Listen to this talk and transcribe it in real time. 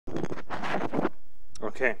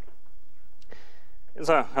Okay.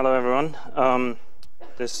 So, hello everyone.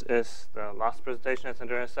 This is the last presentation, as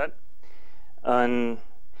Andreas said. And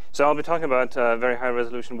so I'll be talking about very high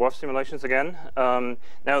resolution WRF simulations again.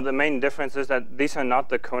 Now the main difference is that these are not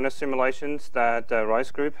the CONUS simulations that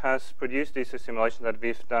Roy's group has produced. These are simulations that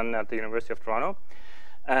we've done at the University of Toronto.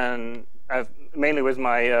 And mainly with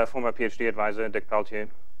my former PhD advisor, Dick Peltier.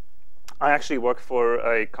 I actually work for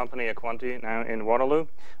a company, a Quanti, now in Waterloo.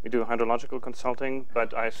 We do hydrological consulting,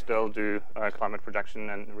 but I still do climate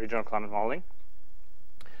projection and regional climate modeling.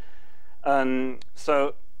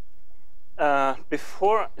 So I'll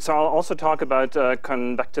also talk about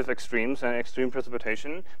convective extremes and extreme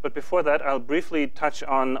precipitation. But before that, I'll briefly touch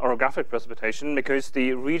on orographic precipitation, because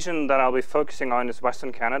the region that I'll be focusing on is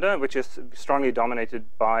Western Canada, which is strongly dominated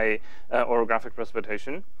by orographic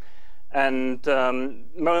precipitation. And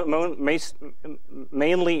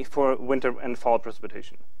mainly for winter and fall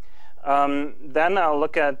precipitation. Then I'll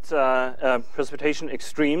look at precipitation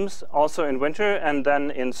extremes, also in winter and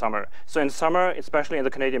then in summer. So in summer, especially in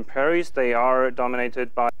the Canadian prairies, they are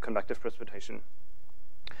dominated by convective precipitation.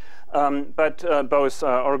 But both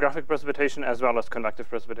orographic precipitation as well as convective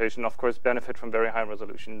precipitation, of course, benefit from very high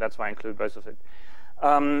resolution. That's why I include both of it.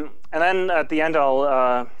 And then at the end,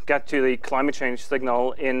 I'll get to the climate change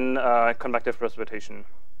signal in convective precipitation.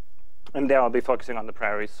 And there I'll be focusing on the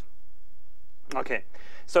prairies. OK,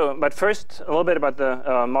 so but first, a little bit about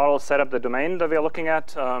the model setup, the domain that we're looking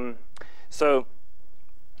at. So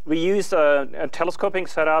we use a telescoping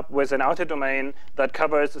setup with an outer domain that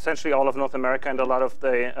covers essentially all of North America and a lot of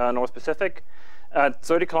the North Pacific at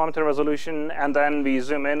 30-kilometer resolution, and then we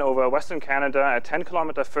zoom in over Western Canada at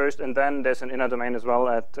 10-kilometer first, and then there's an inner domain as well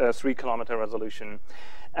at 3-kilometer resolution.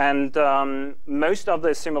 And most of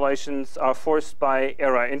the simulations are forced by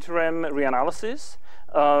era interim reanalysis,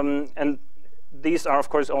 and these are, of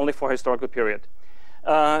course, only for historical period.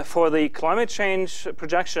 For the climate change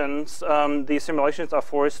projections, the simulations are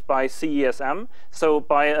forced by CESM, so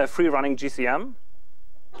by a free-running GCM.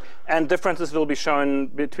 And differences will be shown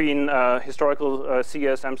between historical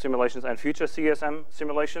CESM simulations and future CESM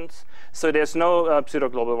simulations. So there's no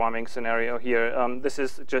pseudo-global warming scenario here. This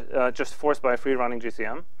is just forced by a free-running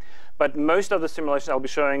GCM. But most of the simulations I'll be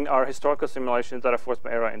showing are historical simulations that are forced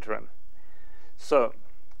by era interim. So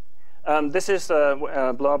this is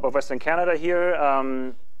a blow-up of Western Canada here.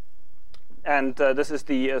 And this is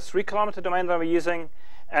the 3-kilometer domain that we're using.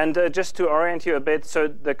 And just to orient you a bit, so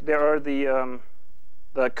there are the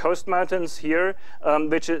coast mountains here,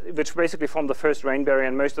 which basically form the first rain barrier,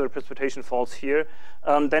 and most of the precipitation falls here.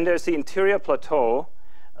 Then there's the interior plateau.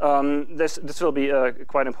 This will be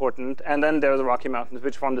quite important. And then there are the Rocky Mountains,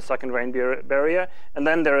 which form the second rain barrier. And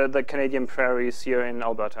then there are the Canadian prairies here in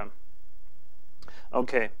Alberta.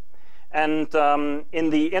 OK. And in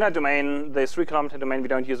the inner domain, the 3-kilometer domain, we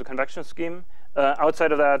don't use a convection scheme.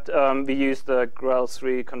 Outside of that, we use the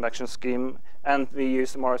GREL3 convection scheme, and we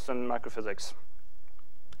use Morrison microphysics.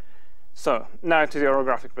 So now to the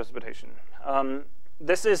orographic precipitation.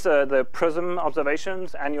 This is the PRISM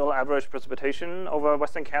observations, annual average precipitation over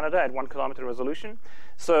Western Canada at 1-kilometer resolution.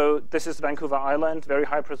 So this is Vancouver Island, very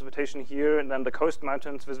high precipitation here, and then the coast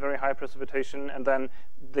mountains with very high precipitation, and then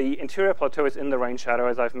the interior plateau is in the rain shadow,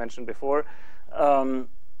 as I've mentioned before. And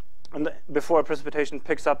before precipitation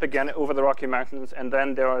picks up again over the Rocky Mountains, and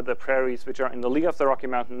then there are the prairies, which are in the lee of the Rocky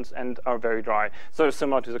Mountains and are very dry. So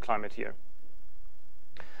similar to the climate here.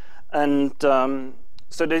 And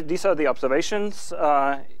so these are the observations.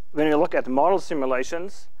 When you look at model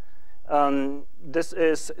simulations, this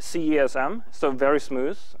is CESM, so very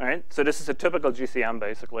smooth. Right? So this is a typical GCM,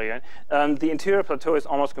 basically. Right? The interior plateau is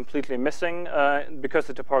almost completely missing because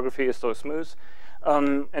the topography is so smooth.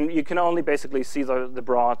 And you can only basically see the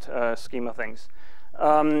broad scheme of things.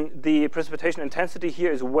 The precipitation intensity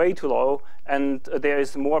here is way too low, and there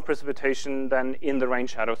is more precipitation than in the rain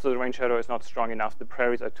shadow. So the rain shadow is not strong enough. The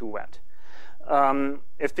prairies are too wet.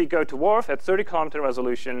 If we go to WRF at 30-kilometer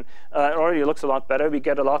resolution, it already looks a lot better. We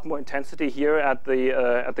get a lot more intensity here at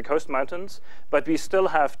the coast mountains, but we still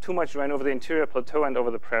have too much rain over the interior plateau and over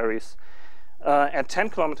the prairies. At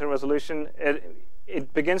 10-kilometer resolution,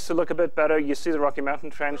 it begins to look a bit better. You see the Rocky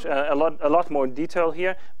Mountain Trench, a lot more detail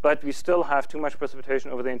here, but we still have too much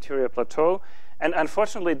precipitation over the interior plateau. And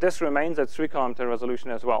unfortunately, this remains at 3-kilometer resolution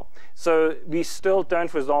as well. So we still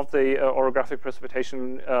don't resolve the orographic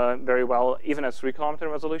precipitation very well, even at 3-kilometer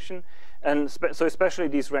resolution. And so especially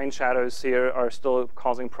these rain shadows here are still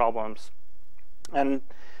causing problems. And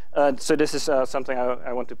so this is something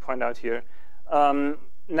I want to point out here.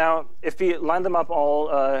 Now, if we line them up all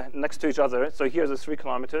next to each other, so here's the 3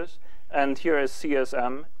 kilometers, and here is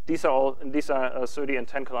CSM, These are 30 and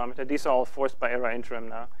 10 kilometer. These are all forced by error interim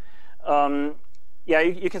now. Yeah,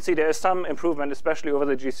 you can see there is some improvement, especially over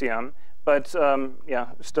the GCM, but yeah,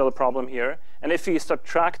 still a problem here. And if you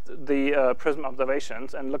subtract the prism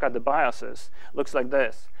observations and look at the biases, looks like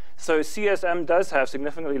this. So CSM does have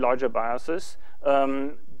significantly larger biases,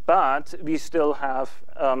 but we still have,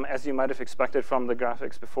 as you might have expected from the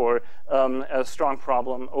graphics before, a strong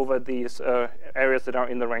problem over these areas that are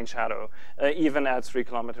in the rain shadow, even at 3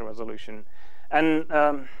 kilometer resolution. And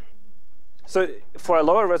so for a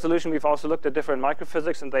lower resolution, we've also looked at different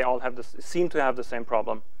microphysics, and they all have this, seem to have the same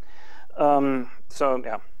problem. So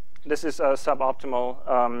yeah, this is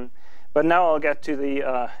suboptimal. But now I'll get to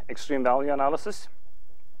the extreme value analysis.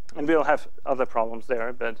 And we'll have other problems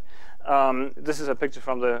there, but this is a picture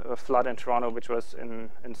from the flood in Toronto, which was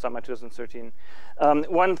in summer 2013.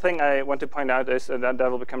 One thing I want to point out is that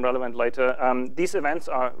will become relevant later. These events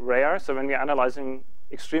are rare, so when we're analyzing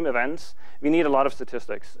extreme events, we need a lot of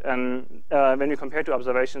statistics. And when we compare to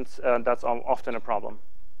observations, that's often a problem.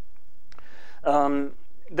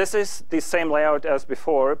 This is the same layout as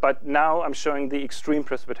before, but now I'm showing the extreme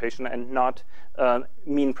precipitation and not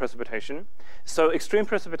mean precipitation. So extreme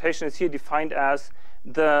precipitation is here defined as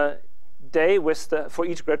the day with for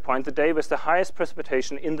each grid point, the day with the highest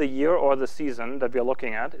precipitation in the year or the season that we are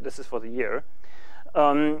looking at. This is for the year.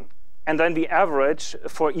 And then the average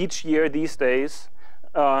for each year these days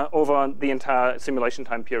over the entire simulation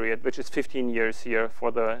time period, which is 15 years here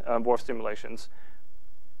for the WRF simulations.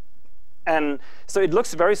 And so it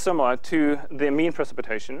looks very similar to the mean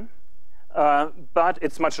precipitation, but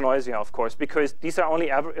it's much noisier, of course, because these are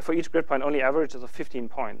only for each grid point only averages of 15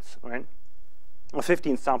 points, right? Or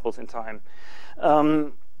 15 samples in time.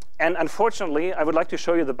 And unfortunately, I would like to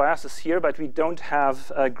show you the biases here, but we don't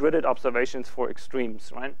have gridded observations for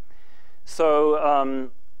extremes, right?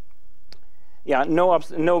 So yeah, no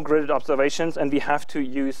gridded observations, and we have to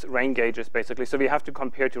use rain gauges, basically. So we have to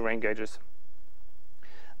compare to rain gauges.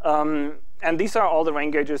 And these are all the rain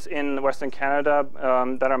gauges in Western Canada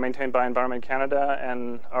that are maintained by Environment Canada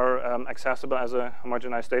and are accessible as a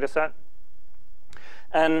homogenized data set.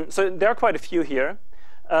 And so there are quite a few here.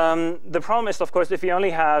 The problem is, of course, if we only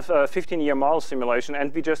have a 15-year model simulation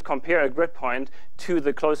and we just compare a grid point to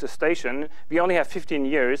the closest station, we only have 15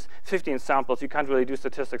 years, 15 samples. You can't really do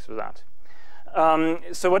statistics with that.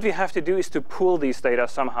 So what we have to do is to pool these data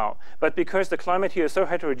somehow. But because the climate here is so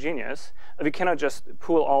heterogeneous, we cannot just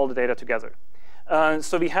pool all the data together.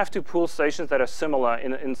 So we have to pool stations that are similar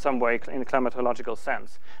in some way in a climatological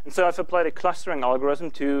sense. And so I've applied a clustering algorithm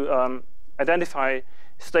to identify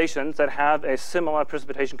stations that have a similar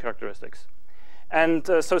precipitation characteristics. And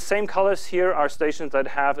so same colors here are stations that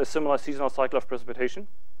have a similar seasonal cycle of precipitation.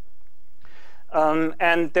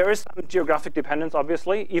 And there is some geographic dependence,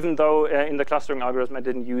 obviously, even though in the clustering algorithm I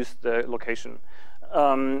didn't use the location.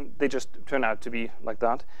 They just turn out to be like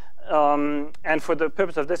that. And for the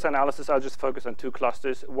purpose of this analysis, I'll just focus on 2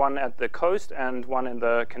 clusters, one at the coast and one in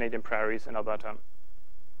the Canadian prairies in Alberta.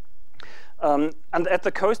 And at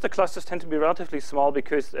the coast, the clusters tend to be relatively small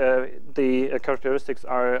because the characteristics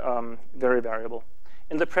are very variable.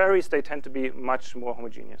 In the prairies, they tend to be much more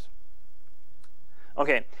homogeneous.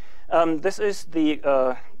 OK. This is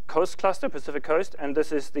the coast cluster, Pacific coast, and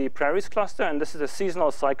this is the prairies cluster, and this is a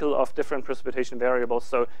seasonal cycle of different precipitation variables,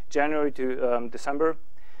 so January to December.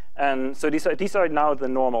 And so these are now the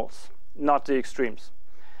normals, not the extremes.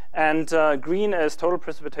 And green is total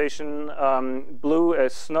precipitation, blue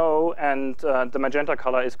is snow, and the magenta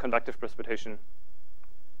color is convective precipitation.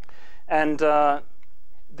 And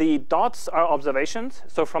the dots are observations,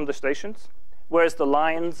 so from the stations, whereas the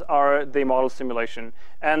lines are the model simulation.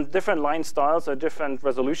 And different line styles are different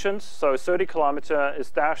resolutions. So 30 kilometer is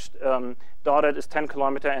dashed, dotted is 10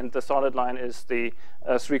 kilometer, and the solid line is the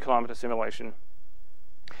 3 kilometer simulation.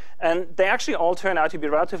 And they actually all turn out to be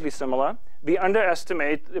relatively similar. We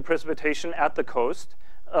underestimate the precipitation at the coast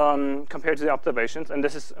compared to the observations. And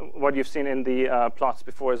this is what you've seen in the plots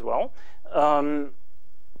before as well.